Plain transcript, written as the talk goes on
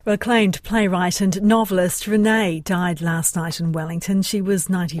Well, acclaimed playwright and novelist Renee died last night in Wellington. She was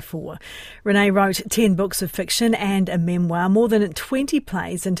 94. Renee wrote 10 books of fiction and a memoir, more than 20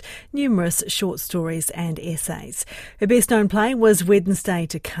 plays and numerous short stories and essays. Her best-known play was Wednesday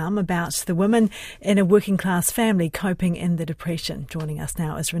to Come, about the woman in a working-class family coping in the Depression. Joining us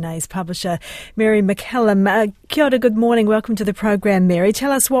now is Renee's publisher, Mary McCallum. Kia ora, good morning. Welcome to the program, Mary.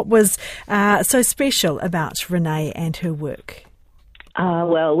 Tell us what was so special about Renee and her work.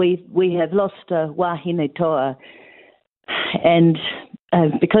 Well, we have lost Wahine Toa, and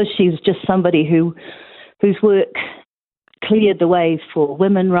because she's just somebody whose work cleared the way for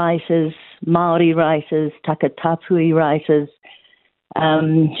women writers, Māori writers, Takatapui writers.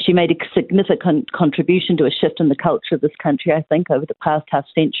 She made a significant contribution to a shift in the culture of this country, I think, over the past half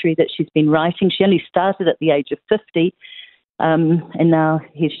century that she's been writing. She only started at the age of 50, and now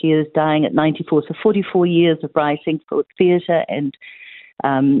here she is dying at 94. So 44 years of writing for theatre and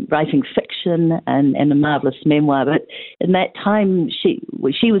writing fiction and a marvellous memoir. But in that time, she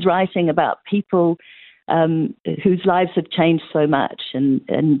was writing about people whose lives have changed so much. And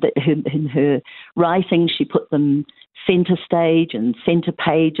in her writing, she put them centre stage and centre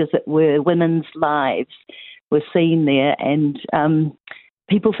page, as it were. Women's lives were seen there, and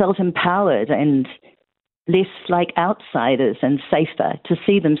people felt empowered and less like outsiders and safer to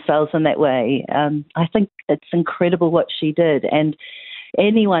see themselves in that way. I think it's incredible what she did, and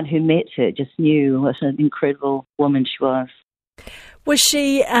anyone who met her just knew what an incredible woman she was. Was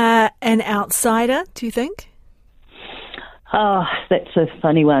she an outsider, do you think? Oh, that's a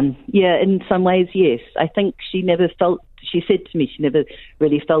funny one. Yeah, in some ways, yes. I think she said to me she never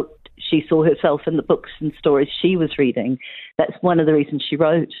really felt she saw herself in the books and stories she was reading. That's one of the reasons she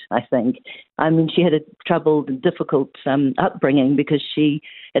wrote, I think. I mean, she had a troubled and difficult upbringing because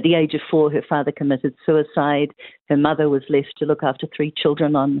at the age of 4, her father committed suicide. Her mother was left to look after 3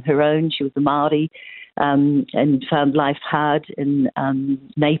 children on her own. She was a Māori and found life hard in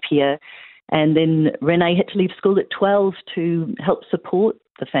Napier. And then Renee had to leave school at 12 to help support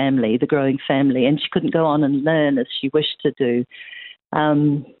the family, the growing family, and she couldn't go on and learn as she wished to do.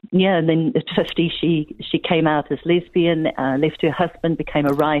 And then at 50, she came out as lesbian, left her husband, became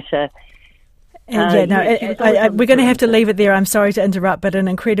a writer. We're going to have to leave it there. I'm sorry to interrupt, but an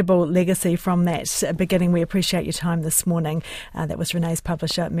incredible legacy from that beginning. We appreciate your time this morning. That was Renee's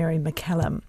publisher, Mary McCallum.